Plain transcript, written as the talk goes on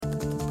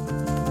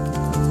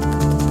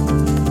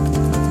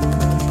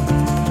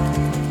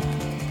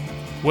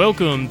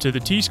Welcome to the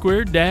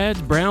T-Squared Dad's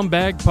Brown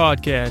Bag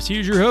Podcast.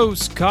 Here's your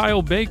hosts,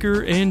 Kyle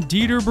Baker and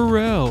Dieter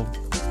Burrell.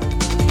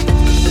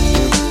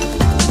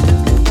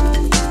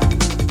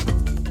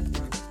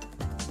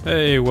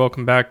 Hey,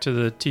 welcome back to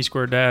the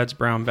T-Squared Dad's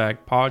Brown Bag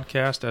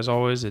Podcast. As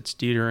always, it's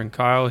Dieter and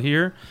Kyle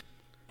here.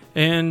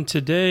 And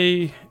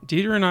today,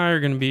 Dieter and I are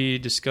going to be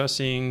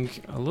discussing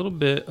a little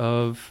bit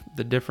of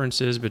the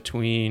differences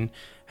between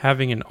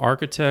having an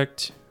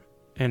architect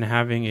and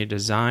having a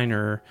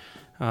designer.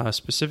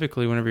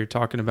 Specifically, whenever you're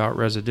talking about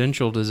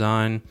residential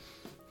design,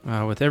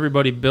 with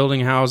everybody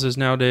building houses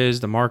nowadays,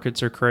 the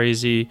markets are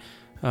crazy.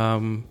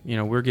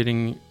 We're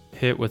getting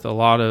hit with a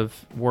lot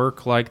of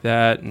work like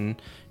that. And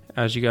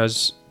as you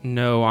guys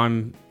know,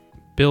 I'm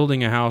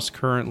building a house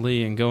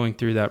currently and going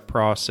through that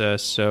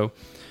process. So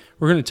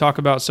we're going to talk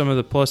about some of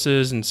the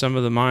pluses and some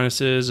of the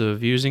minuses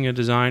of using a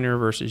designer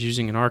versus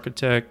using an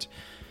architect.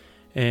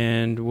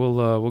 And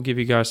we'll give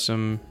you guys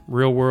some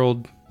real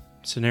world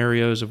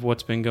scenarios of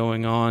what's been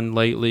going on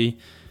lately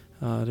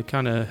to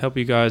kind of help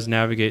you guys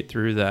navigate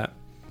through that.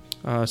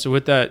 So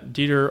with that,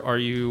 Dieter, are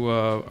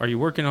you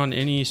working on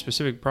any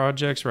specific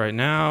projects right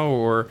now,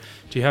 or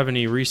do you have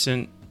any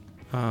recent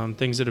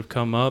things that have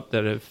come up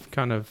that have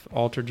kind of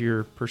altered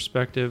your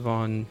perspective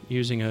on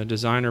using a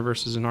designer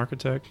versus an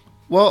architect?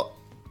 Well,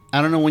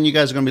 I don't know when you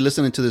guys are going to be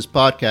listening to this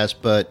podcast,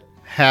 but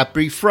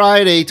happy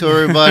Friday to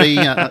everybody.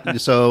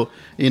 So,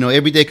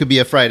 every day could be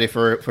a Friday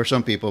for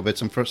some people, but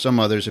for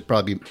some others, it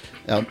probably be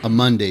a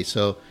Monday.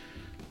 So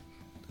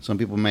some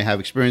people may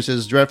have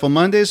experiences dreadful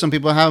Mondays. Some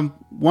people have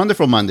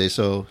wonderful Mondays.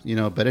 So,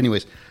 but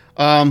anyways,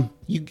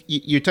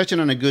 you're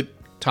touching on a good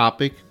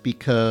topic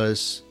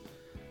because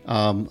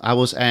I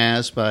was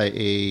asked by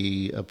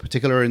a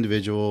particular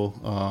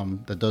individual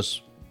that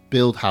does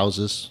build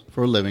houses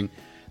for a living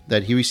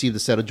that he received a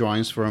set of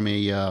drawings from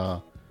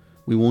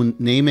we won't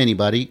name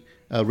anybody,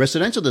 a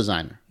residential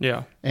designer.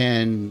 Yeah.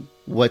 And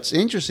what's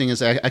interesting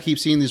is I keep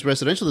seeing these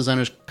residential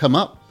designers come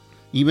up,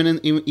 even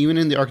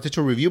in the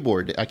architectural review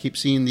board. I keep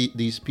seeing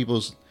these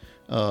people's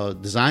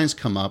designs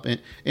come up, and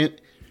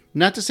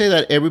not to say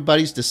that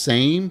everybody's the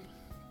same,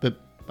 but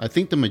I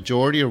think the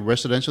majority of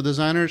residential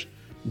designers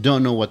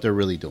don't know what they're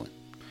really doing.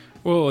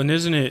 Well, and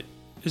isn't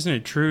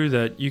it true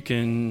that you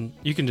can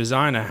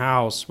design a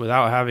house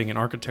without having an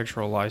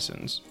architectural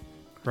license?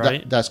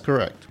 Right? That's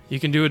correct. You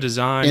can do a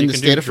design, in you the can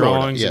state do of Florida,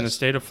 drawings yes. In the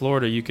state of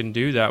Florida. You can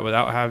do that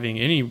without having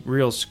any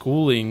real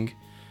schooling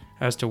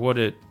as to what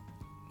it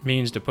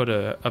means to put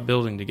a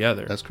building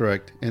together. That's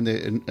correct.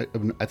 And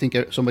I think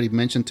somebody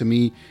mentioned to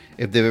me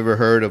if they've ever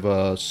heard of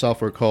a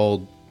software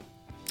called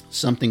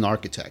Something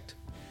Architect.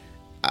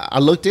 I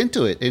looked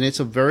into it, and it's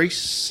a very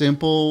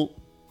simple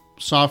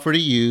software to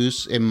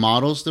use. It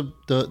models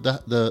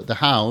the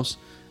house.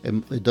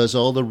 It does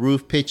all the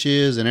roof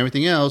pitches and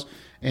everything else.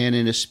 And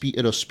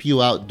it'll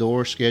spew out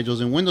door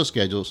schedules and window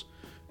schedules.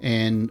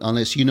 And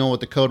unless you know what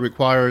the code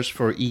requires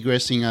for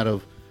egressing out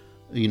of,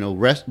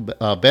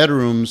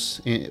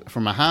 bedrooms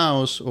from a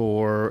house,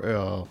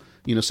 or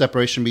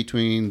separation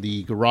between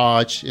the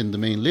garage and the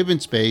main living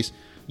space,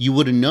 you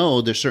wouldn't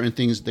know there's certain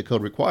things the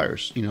code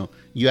requires.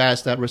 You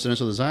ask that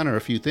residential designer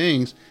a few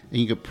things, and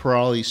you could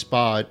probably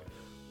spot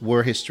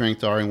where his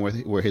strengths are and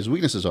where his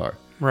weaknesses are.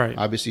 Right.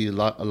 Obviously, a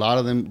lot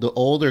of them, the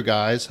older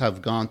guys,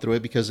 have gone through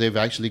it because they've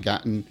actually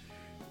gotten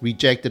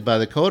rejected by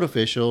the code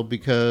official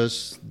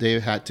because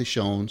they've had to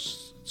show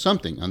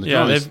something on the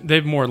drawings.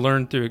 They've more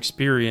learned through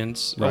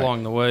experience Right.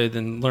 along the way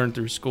than learned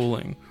through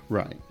schooling.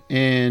 Right.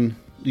 And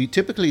you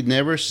typically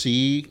never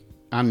see,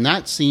 I'm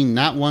not seeing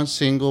not one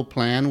single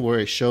plan where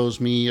it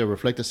shows me a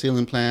reflective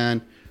ceiling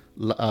plan,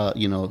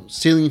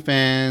 ceiling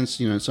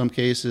fans, in some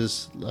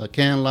cases,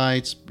 can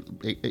lights,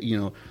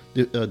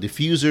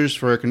 diffusers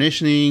for air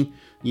conditioning.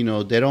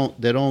 They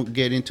don't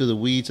get into the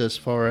weeds as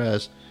far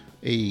as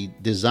a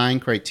design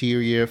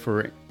criteria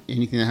for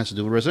anything that has to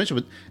do with residential.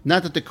 But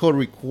not that the code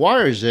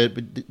requires it,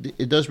 but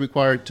it does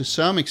require, to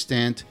some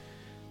extent,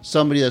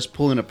 somebody that's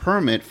pulling a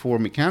permit for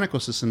mechanical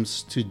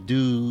systems to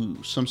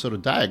do some sort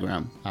of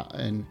diagram.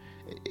 And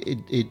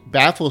it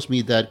baffles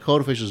me that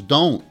code officials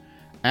don't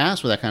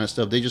ask for that kind of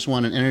stuff. They just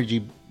want an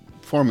energy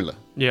formula.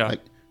 Yeah. Like,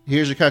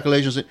 here's your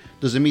calculations.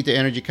 Does it meet the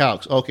energy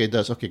calcs? Okay, it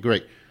does. Okay,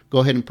 great. Go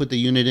ahead and put the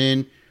unit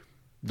in.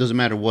 Doesn't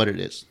matter what it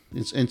is.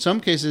 In some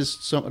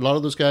cases, a lot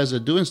of those guys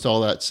that do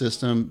install that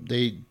system,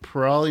 they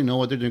probably know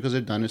what they're doing because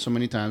they've done it so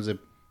many times. They've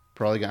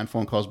probably gotten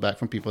phone calls back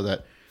from people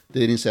that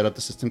they didn't set up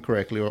the system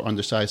correctly, or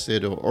undersized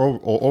it,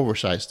 or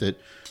oversized it.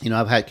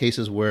 I've had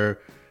cases where,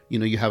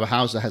 you have a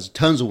house that has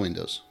tons of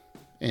windows,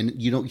 and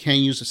you can't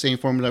use the same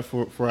formula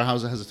for a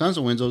house that has tons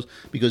of windows,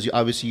 because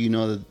obviously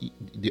that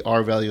the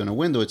R value on a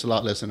window, it's a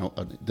lot less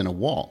than a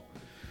wall.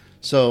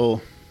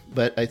 So,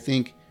 but I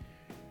think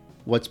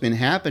what's been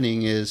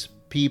happening is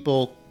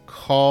people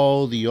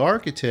call the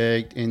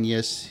architect, and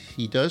yes,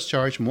 he does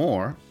charge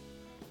more,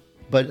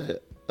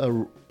 but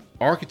a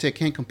architect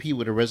can't compete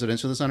with a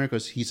residential designer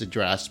because he's a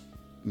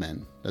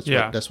draftsman.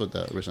 That's what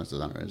the residential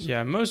designer is.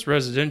 Yeah, most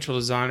residential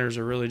designers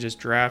are really just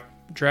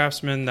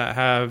draftsmen that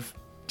have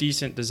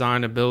decent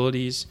design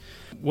abilities.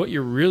 What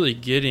you're really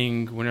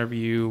getting whenever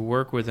you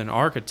work with an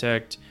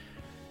architect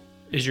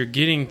is you're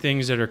getting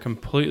things that are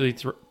completely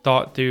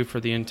thought through for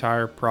the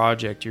entire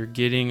project. You're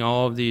getting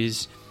all of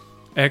these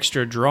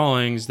extra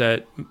drawings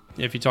that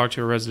if you talk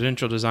to a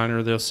residential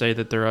designer, they'll say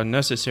that they're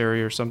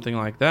unnecessary or something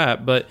like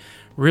that. But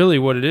really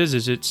what it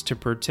is it's to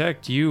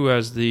protect you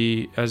as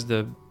the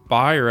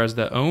buyer, as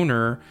the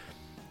owner,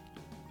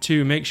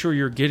 to make sure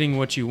you're getting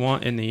what you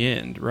want in the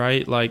end,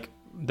 right? Like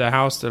the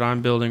house that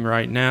I'm building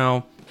right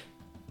now,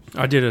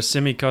 I did a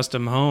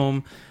semi-custom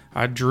home.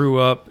 I drew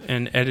up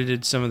and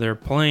edited some of their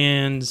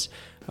plans,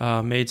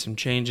 made some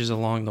changes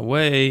along the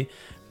way,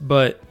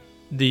 but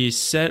the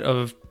set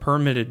of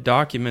permitted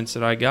documents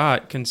that I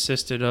got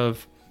consisted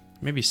of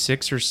maybe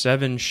 6 or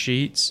 7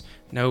 sheets,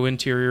 no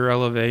interior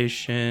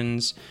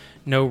elevations,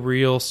 no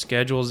real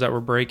schedules that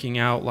were breaking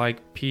out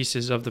like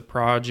pieces of the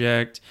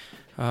project,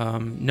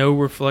 no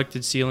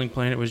reflected ceiling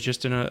plan. It was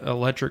just an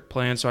electric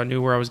plan, so I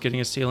knew where I was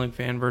getting a ceiling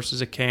fan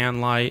versus a can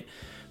light.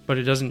 But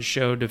it doesn't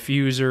show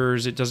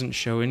diffusers, it doesn't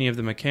show any of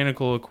the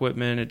mechanical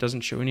equipment, it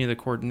doesn't show any of the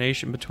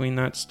coordination between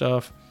that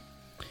stuff.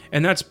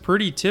 And that's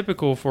pretty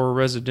typical for a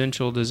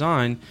residential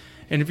design.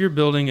 And if you're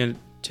building a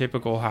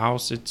typical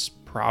house, it's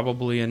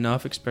probably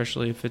enough,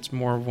 especially if it's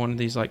more of one of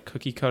these like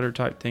cookie cutter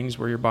type things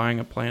where you're buying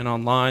a plan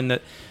online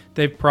that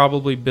they've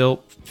probably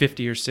built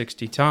 50 or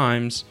 60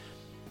 times.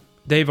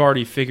 They've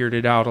already figured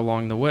it out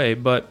along the way.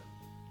 But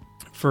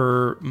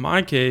for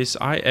my case,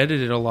 I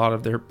edited a lot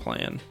of their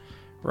plan.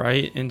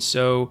 Right? And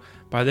so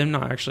by them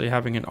not actually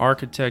having an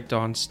architect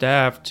on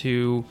staff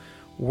to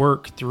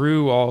work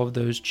through all of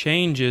those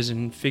changes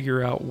and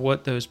figure out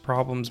what those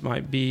problems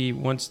might be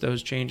once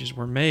those changes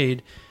were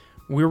made,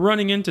 we're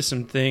running into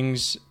some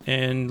things.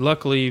 And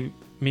luckily,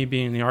 me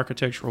being in the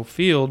architectural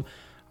field,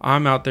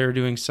 I'm out there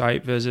doing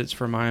site visits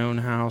for my own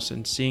house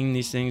and seeing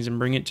these things and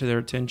bring it to their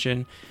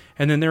attention.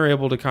 And then they're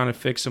able to kind of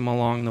fix them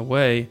along the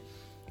way.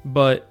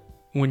 But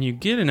when you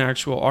get an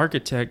actual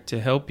architect to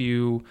help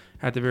you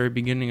at the very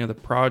beginning of the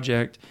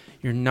project,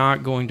 you're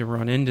not going to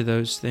run into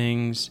those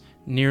things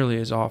nearly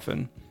as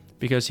often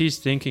because he's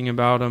thinking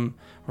about them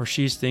or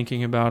she's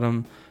thinking about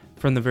them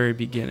from the very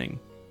beginning,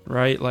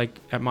 right? Like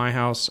at my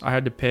house, I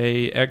had to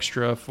pay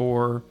extra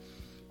for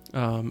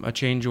a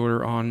change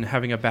order on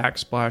having a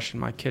backsplash in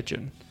my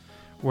kitchen,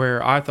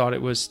 where I thought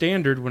it was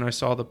standard when I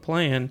saw the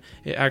plan.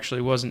 It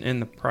actually wasn't in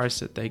the price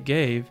that they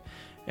gave.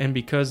 And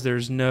because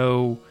there's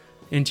no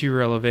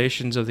interior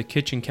elevations of the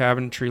kitchen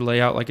cabinetry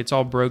layout, like it's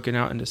all broken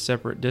out into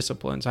separate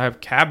disciplines. I have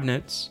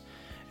cabinets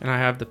and I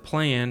have the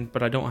plan,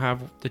 but I don't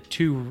have the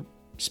two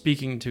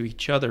speaking to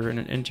each other in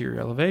an interior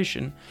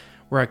elevation,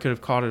 where I could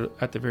have caught it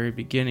at the very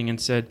beginning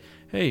and said,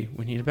 hey,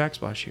 we need a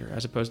backsplash here,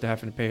 as opposed to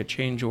having to pay a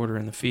change order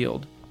in the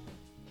field.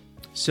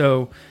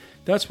 So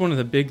that's one of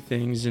the big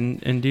things.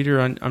 And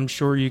Dieter, I'm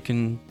sure you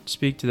can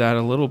speak to that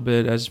a little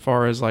bit as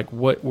far as like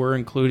what we're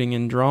including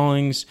in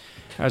drawings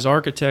as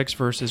architects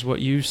versus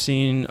what you've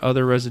seen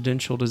other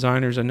residential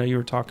designers. I know you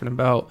were talking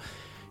about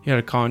you had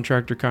a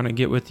contractor kind of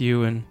get with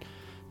you and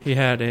he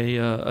had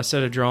a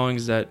set of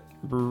drawings that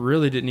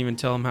really didn't even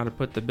tell him how to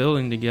put the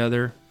building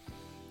together.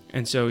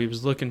 And so he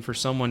was looking for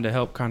someone to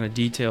help kind of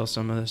detail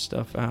some of this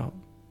stuff out.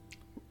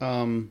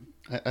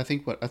 I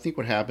think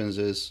what happens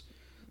is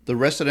the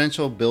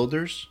residential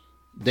builders,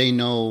 they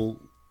know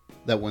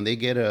that when they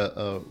get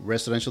a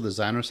residential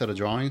designer set of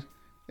drawings,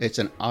 it's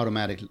an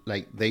automatic,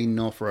 like they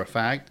know for a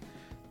fact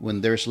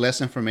when there's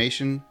less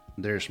information,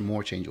 there's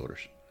more change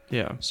orders.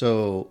 Yeah.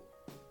 So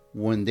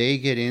when they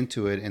get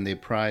into it and they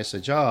price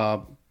a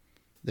job,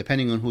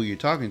 depending on who you're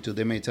talking to,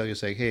 they may tell you,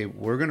 say, hey,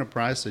 we're going to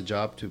price the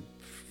job to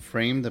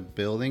frame the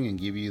building and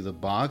give you the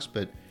box,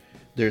 but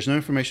there's no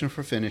information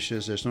for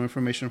finishes. There's no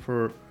information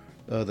for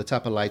the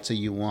type of lights that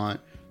you want.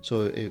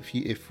 So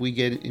if we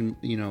get in,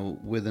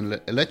 with an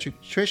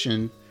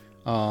electrician,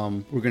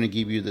 we're going to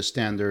give you the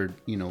standard,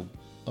 I'm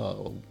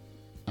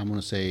going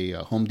to say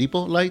Home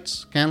Depot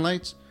lights, can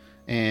lights.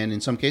 And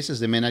in some cases,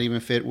 they may not even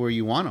fit where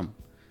you want them.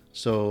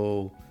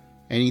 So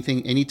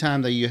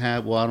anytime that you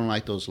have, well, I don't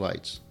like those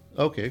lights.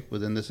 Okay, well,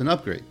 then there's an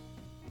upgrade.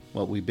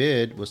 What we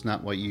bid was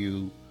not what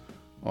you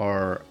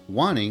are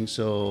wanting.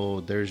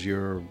 So there's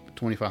your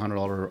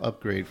 $2,500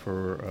 upgrade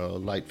for a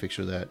light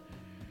fixture that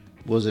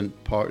wasn't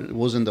the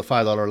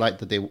 $5 light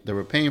that they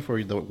were paying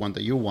for. The one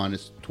that you want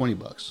is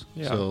 $20.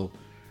 Yeah. So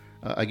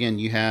again,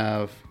 you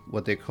have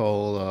what they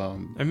call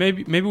and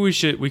maybe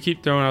we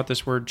keep throwing out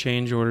this word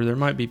change order. There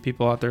might be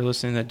people out there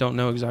listening that don't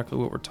know exactly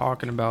what we're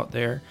talking about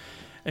there.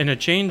 And a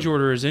change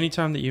order is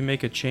anytime that you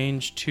make a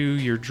change to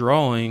your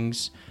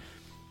drawings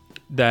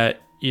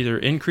that either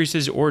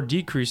increases or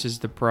decreases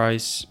the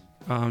price,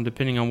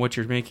 depending on what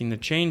you're making the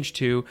change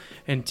to.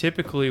 And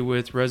typically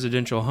with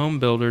residential home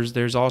builders,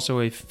 there's also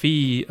a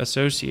fee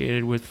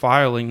associated with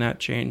filing that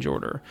change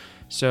order.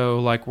 So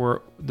like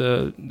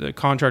the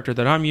contractor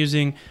that I'm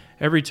using,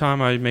 every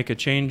time I make a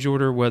change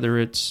order, whether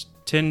it's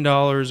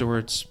 $10 or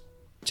it's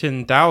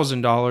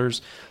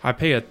 $10,000, I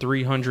pay a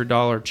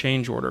 $300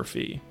 change order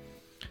fee.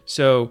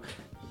 So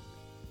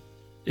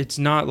it's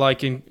not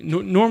like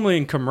normally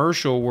in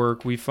commercial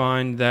work, we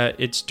find that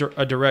it's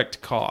a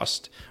direct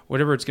cost.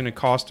 Whatever it's going to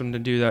cost them to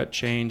do that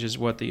change is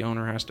what the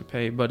owner has to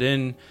pay. But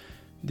in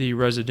the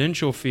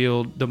residential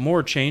field, the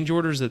more change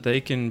orders that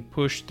they can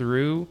push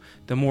through,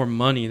 the more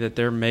money that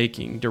they're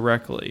making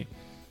directly.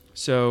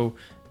 So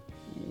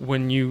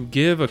when you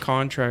give a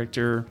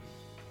contractor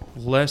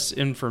less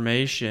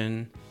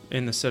information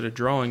in the set of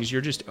drawings, you're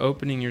just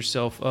opening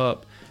yourself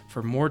up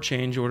for more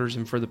change orders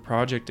and for the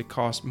project to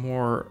cost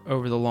more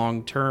over the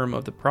long term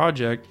of the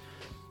project,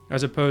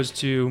 as opposed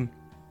to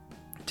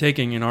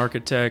taking an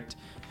architect,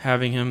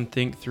 having him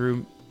think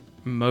through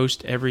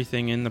most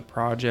everything in the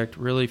project,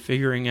 really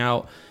figuring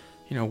out,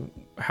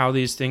 how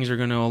these things are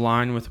going to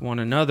align with one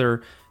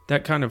another.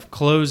 That kind of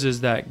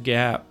closes that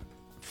gap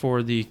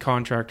for the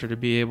contractor to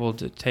be able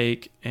to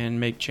take and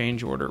make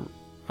change order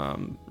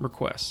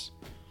requests.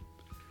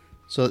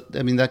 So,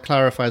 that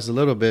clarifies a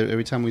little bit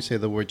every time we say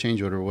the word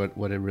change order,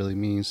 what it really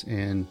means.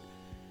 And,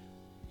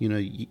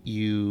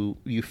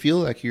 you feel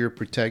like you're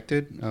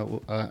protected.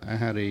 I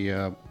had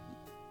a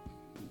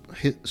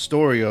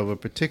story of a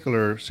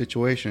particular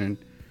situation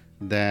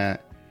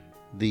that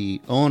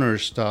the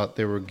owners thought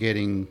they were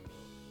getting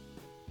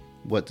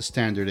what the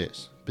standard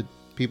is. But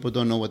people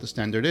don't know what the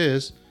standard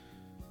is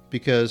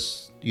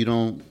because you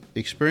don't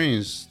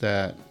experience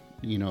that,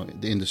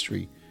 the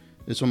industry.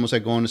 It's almost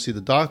like going to see the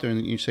doctor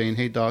and you're saying,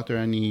 hey, doctor,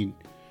 I need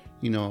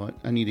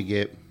to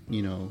get,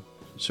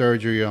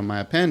 surgery on my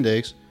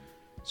appendix.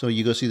 So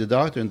you go see the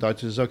doctor and the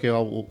doctor says, okay,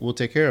 we'll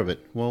take care of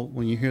it. Well,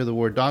 when you hear the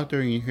word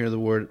doctor and you hear the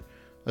word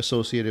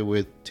associated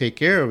with take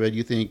care of it,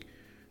 you think,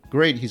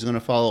 great, he's going to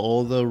follow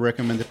all the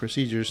recommended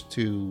procedures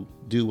to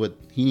do what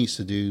he needs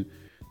to do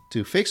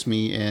to fix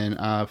me. And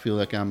I feel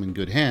like I'm in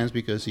good hands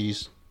because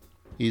he's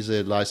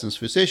a licensed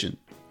physician.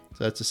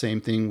 So that's the same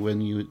thing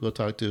when you go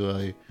talk to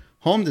a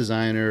home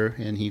designer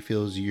and he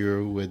fills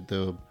you with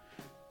the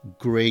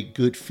great,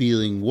 good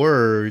feeling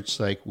words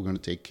like, we're going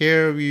to take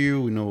care of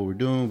you. We know what we're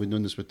doing. We've been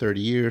doing this for 30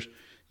 years.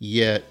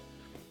 Yet,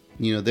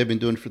 they've been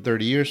doing it for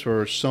 30 years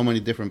for so many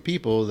different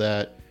people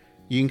that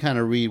you can kind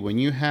of read when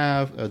you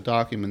have a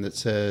document that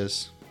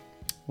says,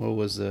 what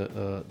was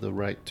the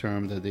right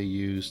term that they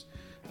used?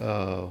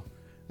 I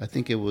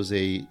think it was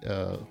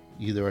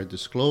either a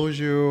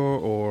disclosure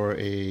or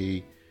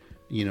a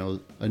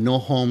no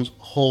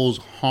holds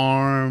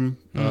harm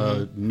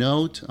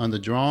note on the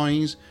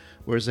drawings,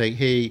 where it's like,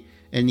 hey,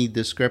 any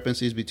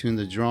discrepancies between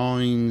the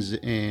drawings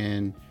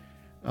and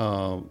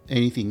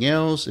anything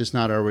else, it's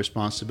not our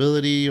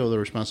responsibility or the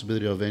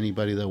responsibility of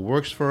anybody that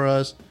works for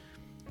us.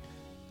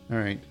 All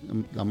right,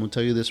 I'm going to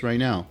tell you this right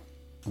now.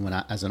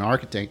 As an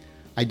architect,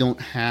 I don't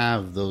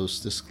have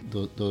those like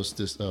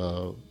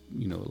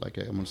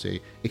I'm going to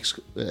say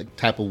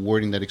type of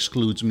wording that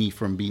excludes me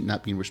from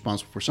not being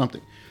responsible for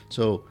something.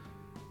 So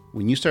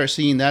when you start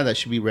seeing that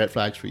should be red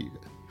flags for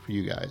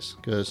you guys,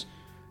 because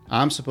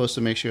I'm supposed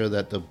to make sure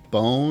that the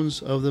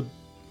bones of the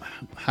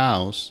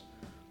house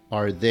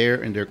are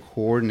there and they're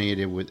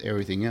coordinated with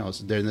everything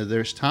else.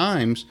 There's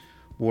times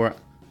where,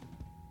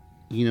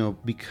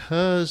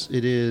 because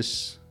it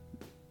is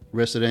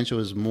residential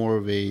is more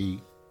of a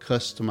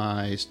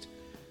customized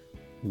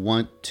I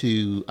want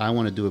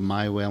to do it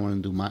my way. I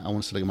want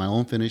to select my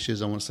own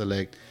finishes. I want to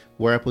select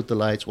where I put the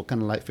lights, what kind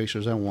of light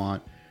fixtures I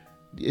want.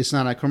 It's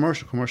not like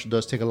commercial. Commercial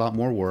does take a lot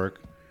more work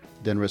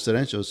than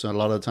residential. So a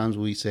lot of the times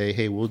we say,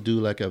 hey, we'll do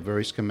like a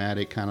very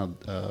schematic kind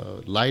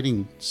of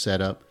lighting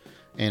setup,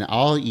 and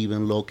I'll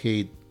even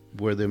locate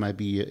where there might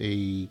be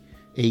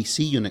a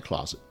AC unit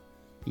closet,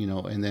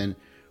 and then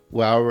I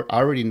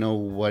already know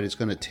what it's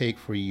going to take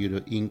for you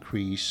to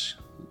increase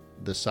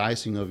the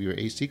sizing of your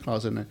AC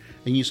closet, and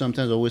you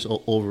sometimes always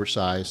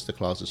oversize the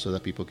closet so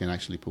that people can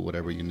actually put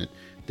whatever unit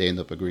they end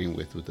up agreeing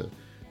with the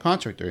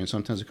contractor. And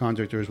sometimes the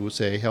contractors would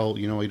say, hell,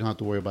 you don't have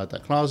to worry about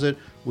that closet.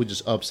 We'll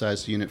just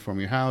upsize the unit from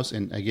your house.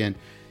 And again,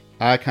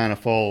 the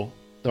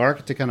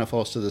architect kind of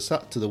falls to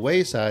the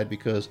wayside,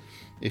 because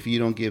if you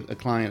don't give a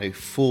client a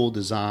full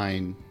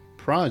design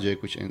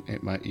project, which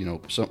it might,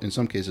 in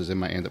some cases it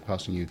might end up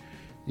costing you,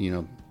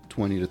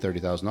 $20,000 to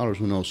 $30,000.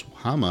 Who knows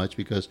how much?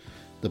 Because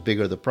the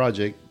bigger the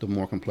project, the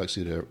more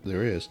complexity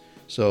there is.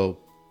 So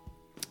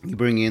you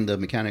bring in the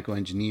mechanical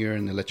engineer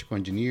and the electrical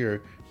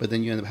engineer, but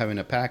then you end up having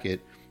a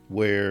packet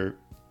where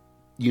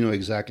you know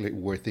exactly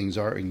where things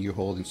are and you're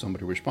holding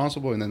somebody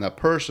responsible. And then that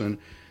person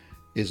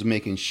is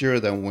making sure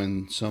that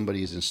when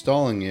somebody is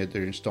installing it,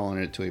 they're installing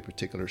it to a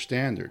particular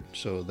standard.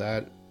 So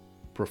that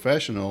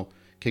professional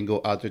can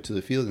go out there to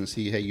the field and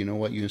see, hey, you know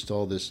what, you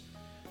install this.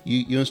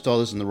 You install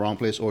this in the wrong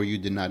place, or you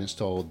did not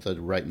install the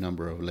right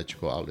number of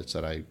electrical outlets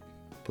that I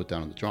put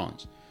down on the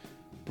drawings.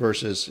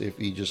 Versus if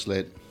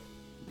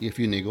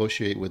you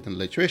negotiate with an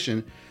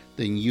electrician,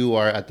 then you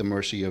are at the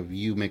mercy of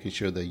you making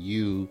sure that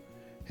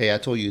hey, I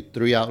told you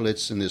 3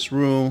 outlets in this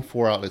room,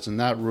 4 outlets in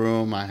that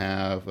room. I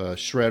have a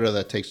shredder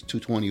that takes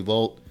 220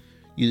 volt.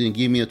 You didn't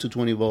give me a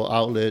 220 volt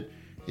outlet.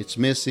 It's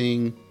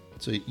missing.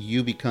 So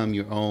you become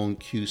your own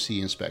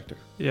QC inspector.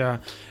 Yeah.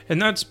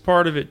 And that's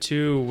part of it,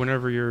 too,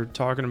 whenever you're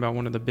talking about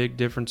one of the big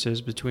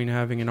differences between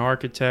having an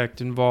architect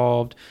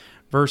involved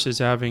versus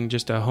having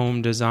just a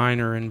home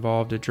designer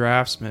involved, a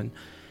draftsman.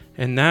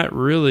 And that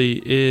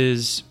really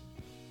is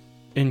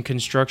in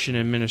construction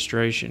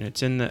administration.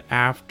 It's in the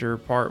after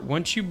part.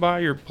 Once you buy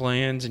your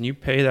plans and you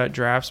pay that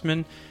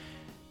draftsman,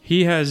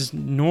 he has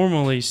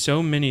normally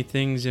so many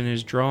things in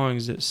his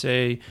drawings that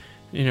say,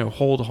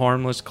 hold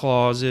harmless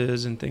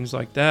clauses and things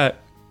like that.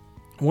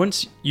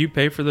 Once you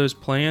pay for those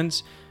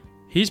plans,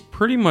 he's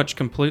pretty much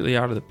completely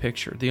out of the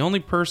picture. The only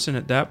person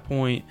at that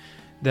point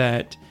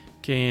that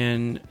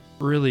can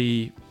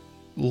really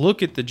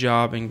look at the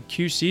job and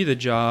QC the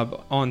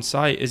job on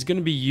site is going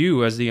to be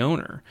you as the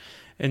owner.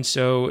 And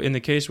so in the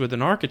case with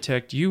an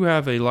architect, you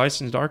have a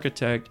licensed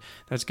architect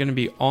that's going to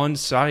be on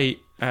site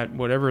at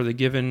whatever the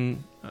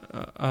given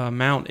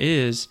amount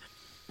is,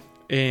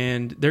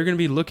 and they're going to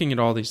be looking at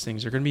all these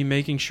things. They're going to be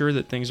making sure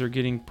that things are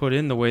getting put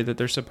in the way that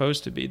they're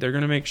supposed to be. They're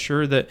going to make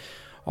sure that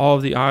all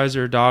of the I's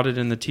are dotted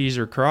and the T's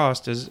are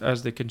crossed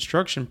as the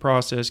construction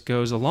process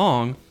goes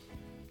along.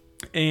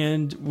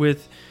 And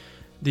with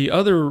the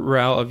other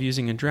route of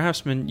using a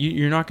draftsman,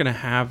 you're not going to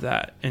have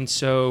that. And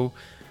so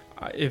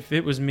if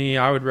it was me,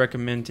 I would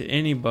recommend to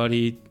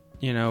anybody,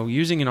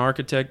 using an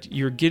architect.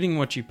 You're getting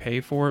what you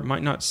pay for. It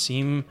might not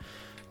seem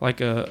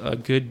like a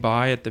good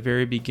buy at the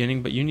very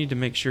beginning, but you need to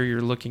make sure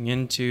you're looking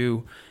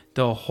into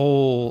the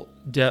whole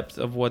depth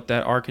of what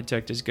that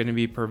architect is going to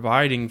be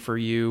providing for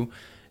you.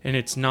 And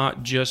it's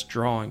not just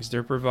drawings.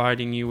 They're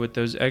providing you with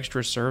those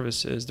extra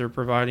services. They're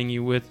providing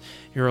you with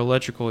your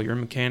electrical, your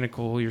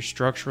mechanical, your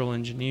structural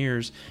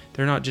engineers.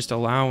 They're not just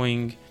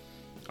allowing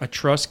a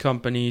truss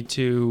company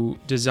to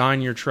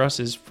design your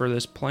trusses for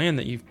this plan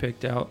that you've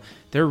picked out.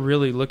 They're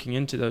really looking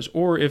into those.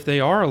 Or if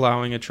they are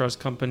allowing a truss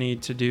company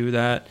to do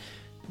that,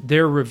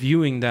 they're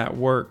reviewing that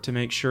work to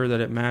make sure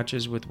that it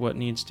matches with what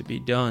needs to be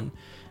done.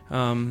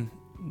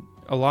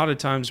 A lot of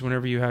times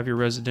whenever you have your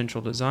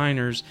residential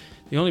designers,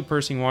 the only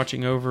person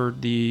watching over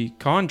the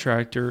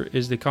contractor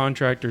is the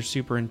contractor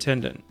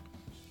superintendent,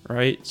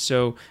 right?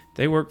 So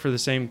they work for the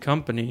same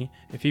company.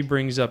 If he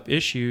brings up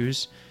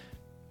issues,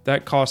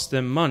 that costs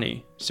them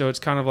money. So it's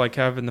kind of like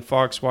having the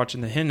fox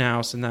watching the hen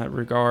house in that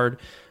regard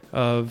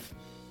of,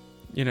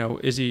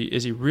 is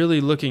he really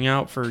looking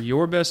out for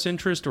your best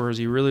interest, or is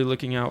he really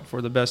looking out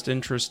for the best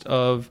interest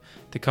of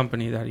the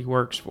company that he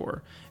works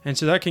for? And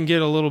so that can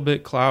get a little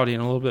bit cloudy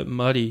and a little bit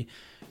muddy.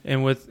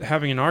 And with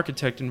having an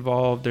architect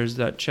involved, there's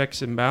that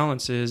checks and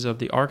balances of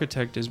the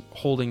architect is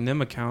holding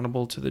them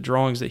accountable to the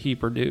drawings that he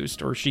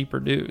produced or she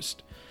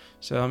produced.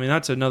 So,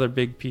 that's another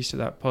big piece of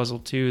that puzzle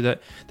too,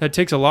 that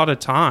takes a lot of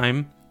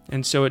time.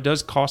 And so it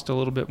does cost a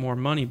little bit more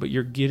money, but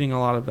you're getting a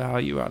lot of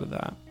value out of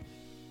that.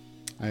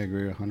 I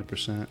agree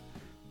 100%.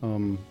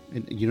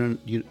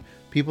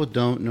 People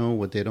don't know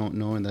what they don't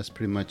know, and that's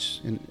pretty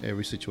much in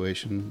every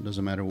situation.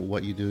 Doesn't matter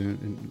what you do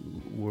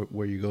and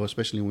where you go,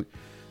 especially when,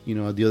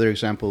 the other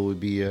example would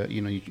be,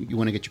 you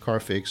want to get your car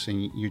fixed,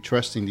 and you're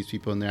trusting these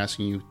people, and they're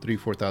asking you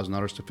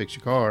 $3,000-$4,000 to fix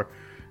your car,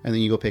 and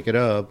then you go pick it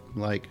up,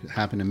 like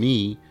happened to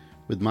me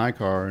with my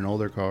car, an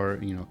older car,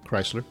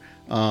 Chrysler,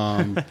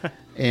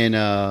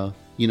 and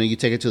you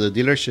take it to the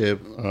dealership.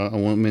 I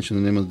won't mention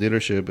the name of the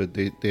dealership, but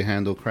they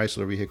handle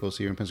Chrysler vehicles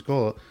here in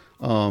Pensacola,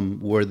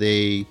 where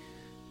they,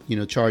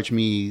 charge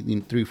me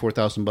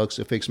 $3,000-$4,000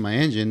 to fix my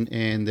engine,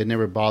 and they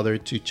never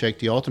bothered to check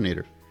the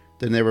alternator.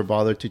 They never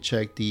bothered to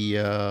check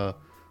the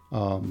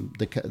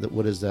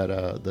what is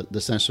that?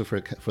 The sensor for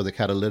the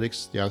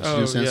catalytics, the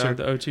oxygen sensor. Yeah,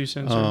 the O2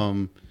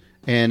 sensor.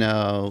 And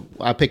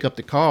I pick up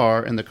the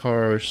car, and the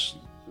car's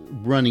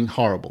running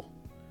horrible,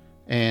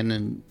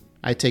 and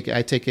I take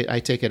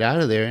it out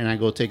of there, and I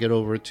go take it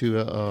over to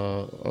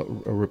a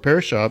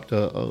repair shop,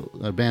 to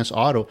Advanced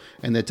Auto,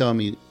 and they tell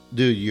me,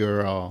 dude,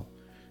 your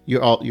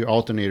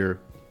alternator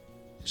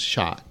is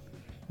shot.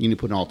 You need to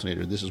put an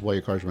alternator. This is why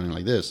your car's running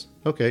like this.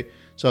 Okay,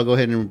 so I'll go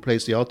ahead and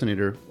replace the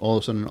alternator. All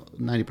of a sudden,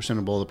 90%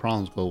 of all the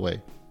problems go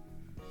away.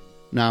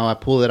 Now I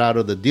pull it out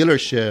of the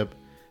dealership,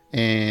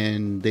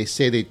 and they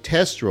say they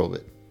test drove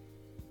it,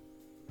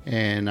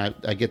 and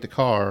I get the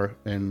car,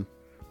 and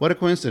what a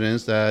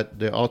coincidence that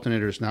the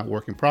alternator is not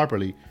working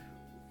properly.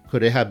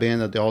 Could it have been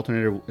that the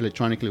alternator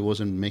electronically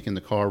wasn't making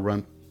the car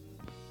run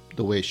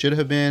the way it should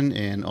have been,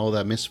 and all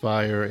that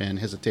misfire and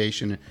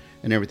hesitation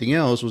and everything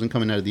else wasn't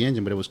coming out of the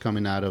engine, but it was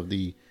coming out of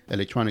the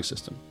electronic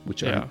system,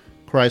 which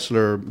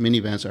Chrysler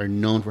minivans are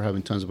known for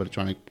having tons of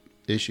electronic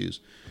issues.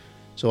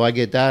 So I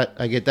get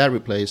that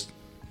replaced,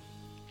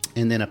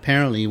 and then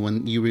apparently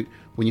when you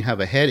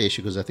have a head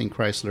issue, because I think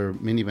Chrysler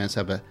minivans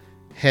have a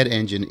head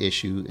engine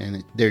issue,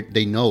 and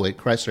they know it.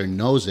 Chrysler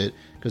knows it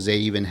because they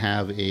even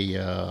have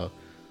a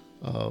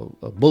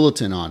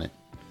bulletin on it,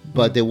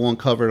 but they won't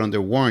cover it under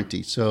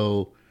warranty.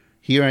 So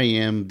here I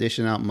am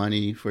dishing out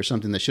money for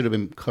something that should have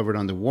been covered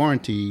under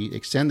warranty,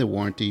 extended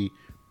warranty,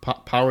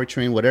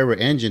 powertrain, whatever,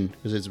 engine,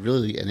 because it's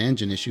really an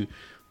engine issue,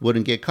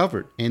 wouldn't get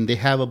covered. And they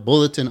have a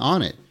bulletin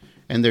on it,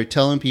 and they're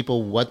telling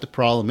people what the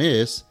problem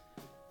is.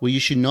 Well, you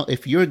should know,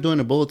 if you're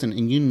doing a bulletin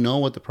and you know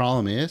what the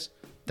problem is,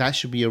 that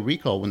should be a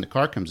recall when the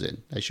car comes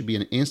in. That should be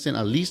an instant,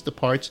 at least the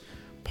parts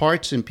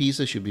and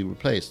pieces should be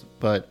replaced.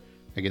 But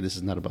Again, this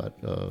is not about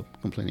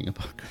complaining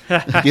about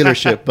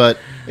dealership, but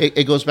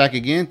it goes back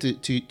again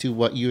to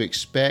what you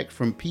expect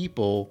from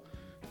people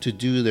to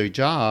do their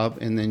job,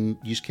 and then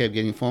you just kept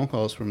getting phone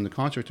calls from the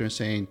contractor and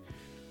saying,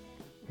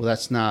 well,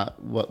 that's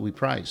not what we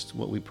priced.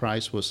 What we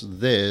priced was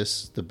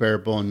this, the bare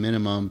bone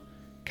minimum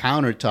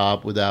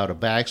countertop without a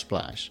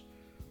backsplash.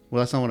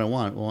 Well, that's not what I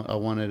want. Well, I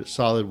wanted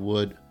solid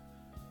wood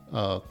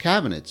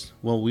cabinets.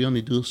 Well, we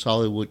only do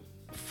solid wood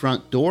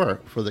front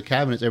door for the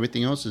cabinets.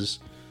 Everything else is,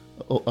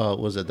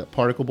 was it the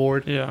particle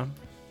board? Yeah.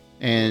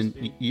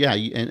 And yeah,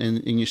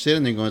 and you're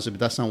sitting there going, but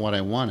that's not what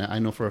I wanted. I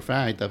know for a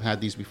fact I've had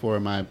these before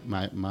in my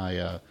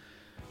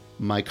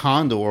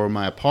condo or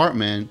my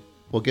apartment.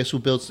 Well, guess who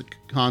builds the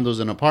condos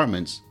and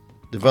apartments?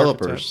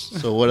 Developers.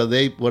 So what do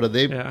they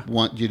yeah.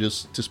 want you to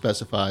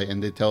specify?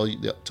 And they tell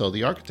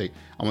the architect,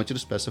 I want you to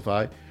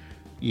specify,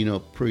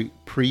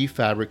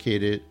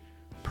 prefabricated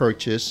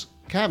purchase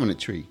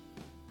cabinetry,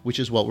 which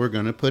is what we're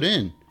going to put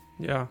in.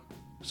 Yeah.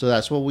 So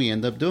that's what we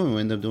end up doing.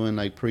 We end up doing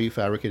like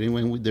prefabricated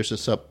when there's a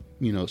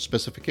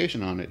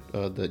specification on it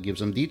that gives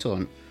them detail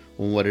on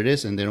what it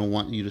is, and they don't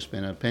want you to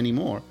spend a penny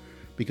more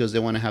because they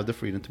want to have the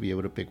freedom to be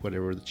able to pick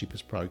whatever the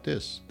cheapest product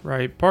is.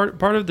 Right.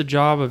 Part of the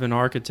job of an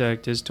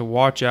architect is to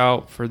watch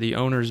out for the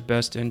owner's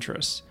best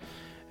interests.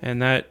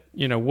 And that,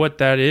 what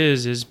that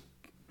is,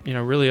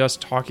 really us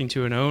talking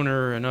to an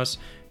owner and us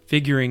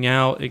figuring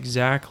out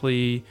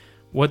exactly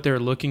what they're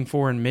looking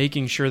for and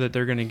making sure that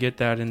they're going to get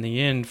that in the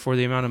end for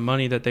the amount of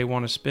money that they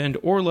want to spend,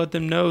 or let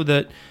them know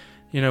that,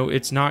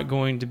 it's not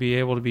going to be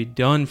able to be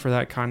done for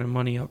that kind of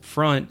money up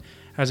front,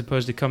 as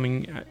opposed to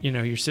coming,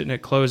 you're sitting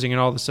at closing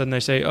and all of a sudden they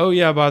say, oh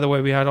yeah, by the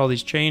way, we had all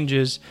these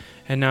changes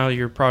and now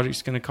your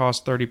project's going to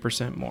cost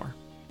 30% more,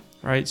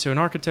 right? So an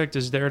architect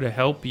is there to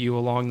help you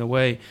along the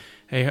way.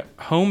 A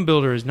home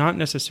builder is not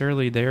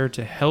necessarily there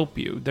to help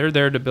you. They're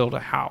there to build a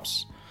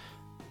house,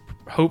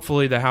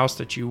 hopefully the house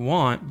that you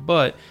want,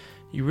 but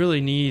you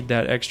really need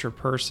that extra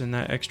person,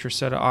 that extra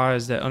set of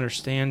eyes that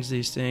understands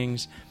these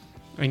things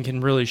and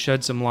can really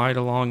shed some light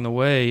along the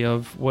way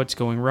of what's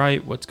going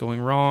right, what's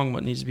going wrong,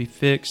 what needs to be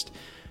fixed,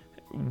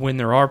 when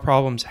there are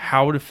problems,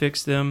 how to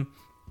fix them.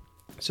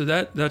 So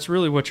that's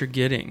really what you're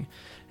getting.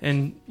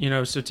 And,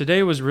 so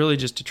today was really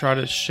just to try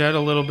to shed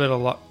a little bit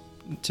of light.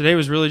 Today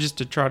was really just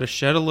to try to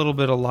shed a little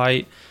bit of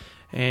light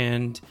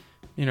and,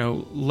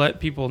 let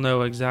people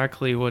know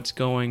exactly what's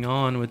going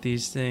on with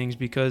these things,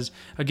 because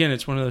again,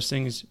 it's one of those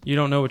things, you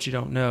don't know what you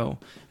don't know.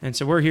 And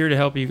so we're here to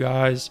help you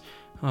guys,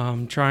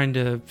 trying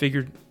to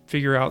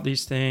figure out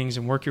these things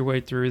and work your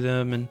way through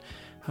them.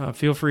 And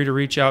feel free to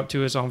reach out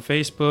to us on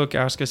Facebook,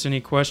 ask us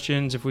any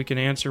questions. If we can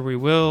answer, we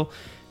will.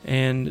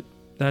 And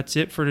that's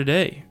it for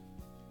today.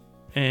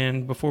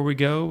 And before we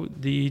go,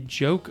 the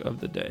joke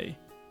of the day.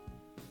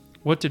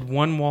 What did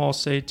one wall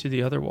say to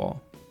the other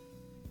wall?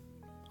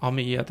 I'll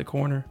meet you at the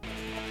corner.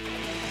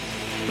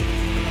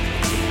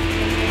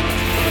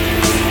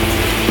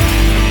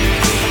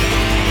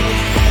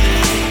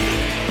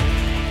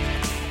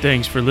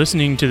 Thanks for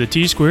listening to the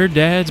T-Squared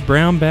Dad's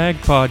Brown Bag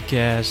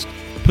Podcast.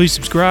 Please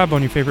subscribe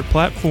on your favorite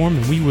platform,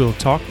 and we will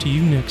talk to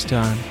you next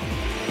time.